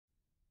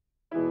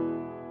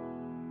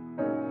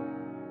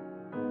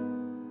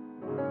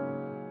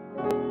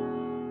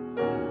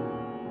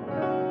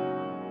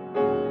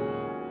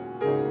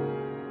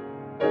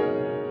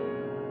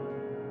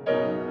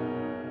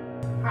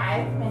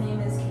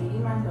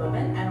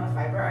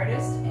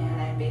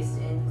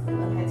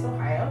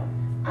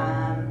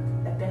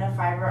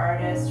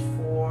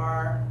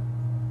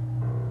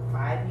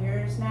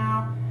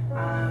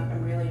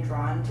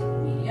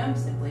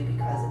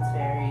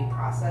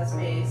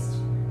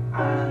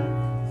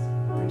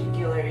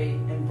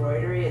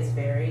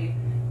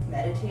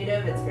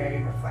qualitative, it's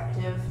very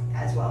reflective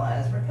as well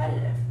as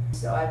repetitive.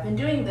 So I've been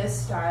doing this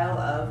style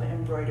of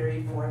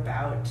embroidery for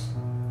about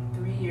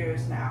 3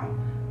 years now.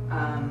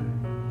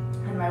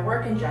 And my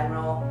work in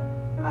general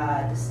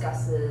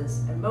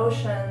discusses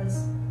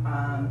emotions,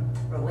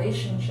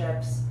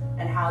 relationships,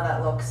 and how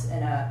that looks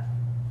in a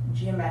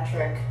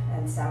geometric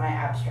and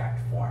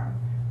semi-abstract form.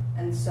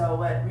 And so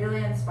what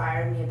really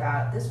inspired me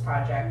about this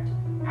project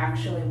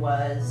actually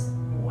was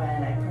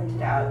when I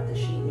printed out the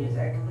sheet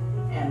music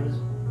and was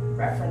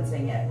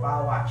referencing it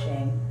while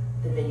watching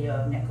the video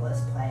of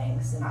Nicholas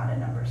playing Sonata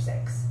No.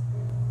 6.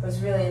 I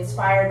was really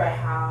inspired by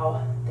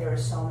how there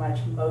was so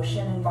much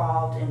motion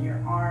involved in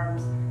your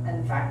arms,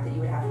 and the fact that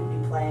you would have to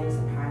be playing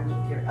sometimes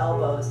with your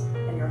elbows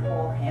and your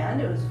whole hand.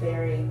 It was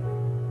very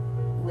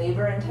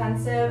labor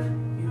intensive.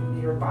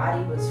 Your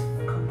body was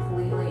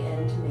completely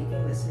into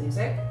making this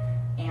music,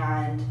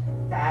 and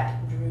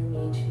that drew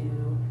me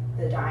to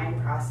the dyeing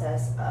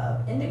process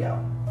of indigo.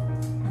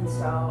 And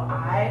so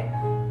I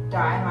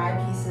dye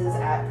my pieces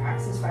at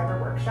Praxis Fiber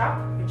Workshop,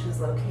 which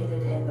is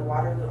located in the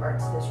Waterloo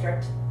Arts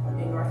District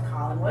in North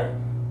Collinwood.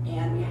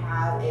 And we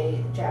have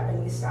a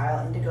Japanese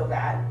style indigo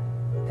vat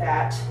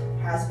that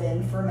has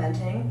been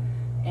fermenting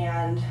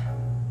and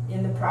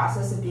in the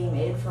process of being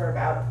made for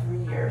about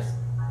 3 years.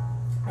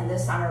 And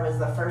this summer was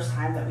the first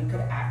time that we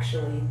could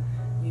actually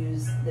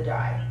use the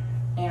dye.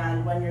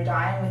 And when you're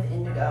dyeing with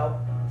indigo,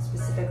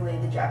 specifically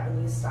the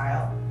Japanese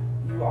style,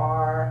 you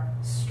are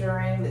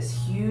stirring this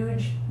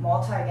huge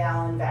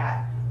multi-gallon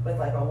vat with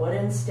like a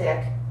wooden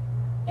stick,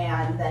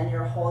 and then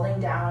you're holding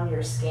down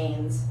your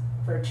skeins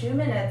for 2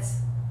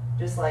 minutes,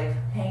 just like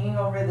hanging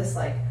over this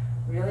like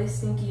really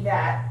stinky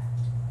vat,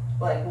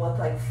 like with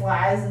like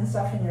flies and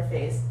stuff in your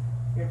face.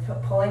 You're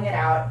pulling it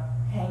out,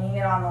 hanging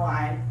it on the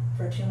line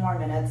for 2 more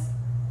minutes,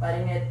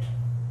 letting it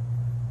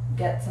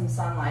get some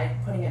sunlight,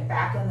 putting it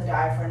back in the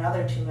dye for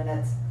another 2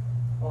 minutes,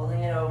 holding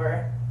it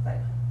over,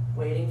 like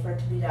waiting for it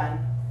to be done.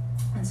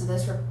 And so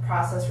this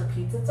process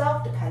repeats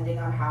itself depending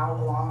on how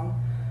long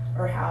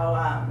or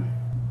how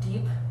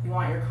deep you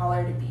want your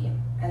color to be.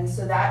 And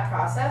so that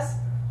process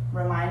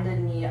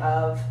reminded me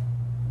of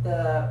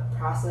the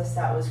process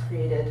that was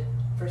created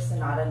for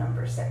Sonata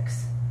No.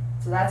 6.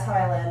 So that's how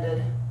I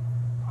landed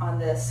on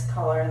this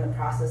color and the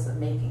process of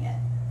making it.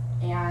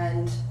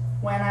 And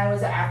when I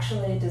was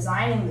actually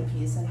designing the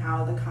piece and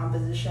how the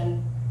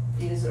composition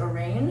is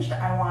arranged,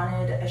 I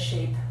wanted a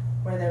shape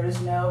where there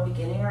was no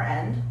beginning or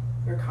end.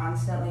 You're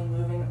constantly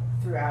moving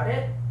throughout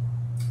it.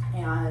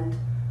 And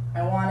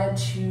I wanted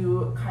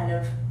to kind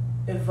of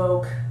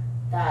evoke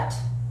that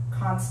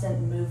constant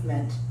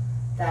movement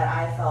that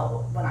I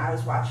felt when I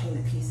was watching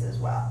the piece as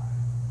well.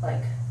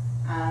 Like,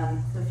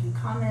 so if you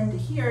come into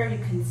here, you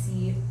can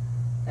see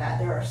that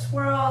there are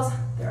swirls,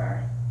 there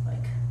are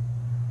like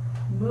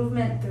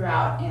movement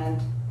throughout,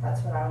 and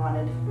that's what I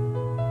wanted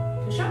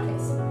to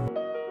showcase.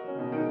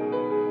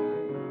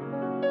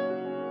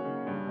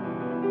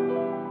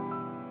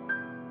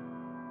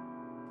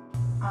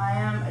 I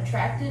am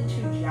attracted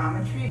to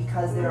geometry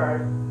because there are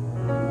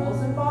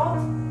rules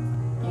involved,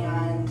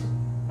 and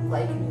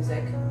like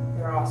music,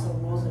 there are also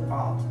rules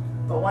involved.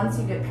 But once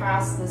you get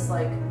past this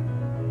like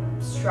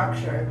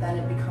structure, then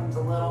it becomes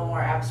a little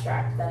more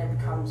abstract. Then it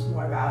becomes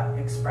more about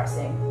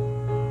expressing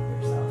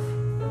yourself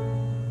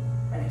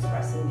and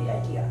expressing the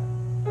idea.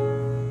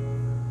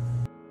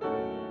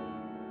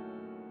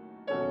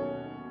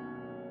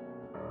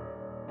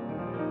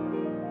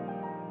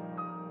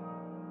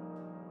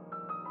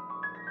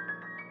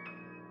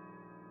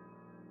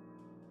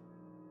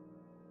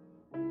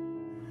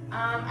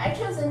 I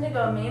chose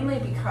indigo mainly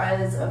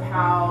because of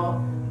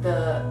how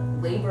the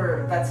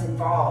labor that's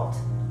involved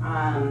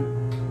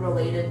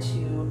related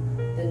to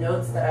the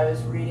notes that I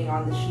was reading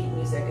on the sheet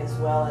music as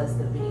well as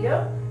the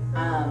video.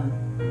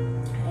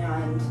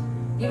 And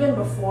even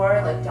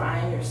before like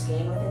dyeing your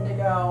skein with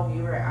indigo,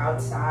 we were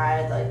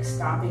outside like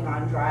stomping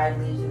on dried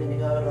leaves of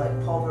indigo to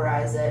like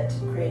pulverize it, to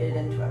create it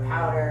into a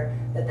powder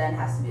that then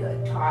has to be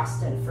like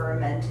tossed and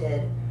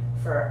fermented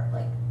for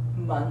like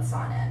months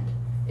on end.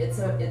 It's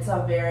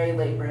a very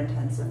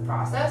labor-intensive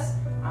process,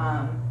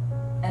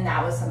 and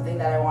that was something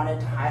that I wanted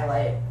to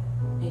highlight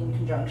in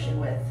conjunction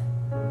with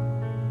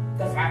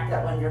the fact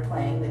that when you're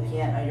playing the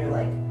piano, you're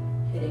like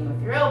hitting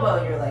with your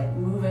elbow, you're like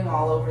moving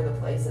all over the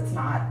place. It's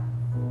not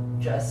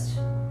just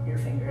your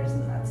fingers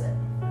and that's it.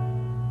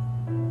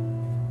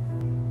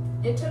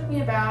 It took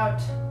me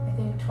about, I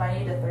think,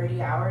 20 to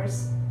 30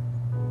 hours.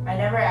 I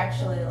never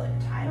actually like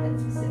timed it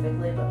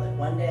specifically, but like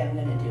one day I'm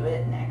gonna do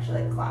it and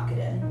actually like clock it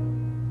in.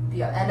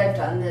 And I've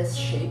done this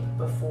shape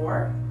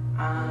before,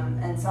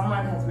 and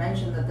someone has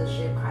mentioned that this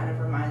shape kind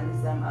of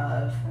reminds them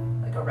of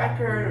like a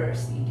record or a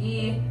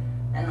CD,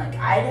 and like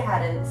I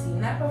hadn't seen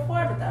that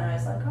before, but then I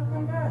was like, oh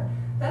my god,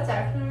 that's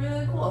actually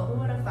really cool, who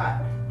would have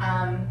thought?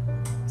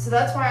 So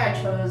that's why I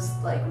chose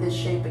like this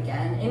shape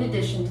again, in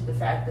addition to the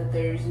fact that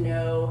there's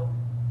no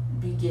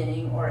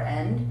beginning or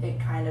end. It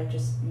kind of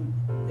just,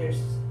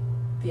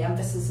 the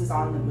emphasis is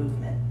on the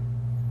movement,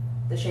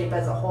 the shape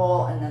as a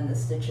whole, and then the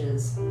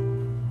stitches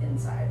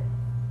inside.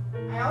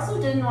 I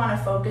also didn't want to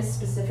focus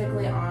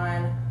specifically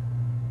on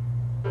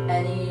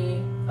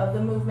any of the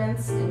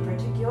movements in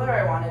particular.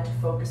 I wanted to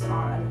focus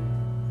on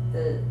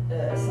the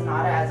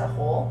sonata as a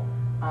whole.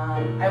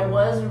 I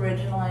was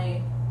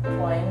originally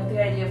toying with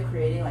the idea of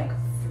creating like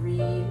 3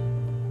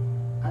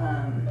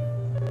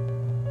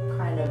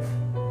 kind of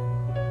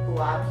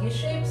blocky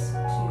shapes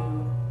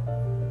to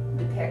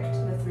depict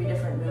the 3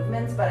 different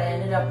movements, but I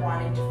ended up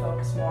wanting to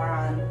focus more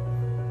on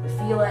the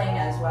feeling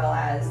as well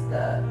as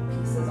the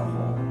piece as a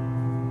whole.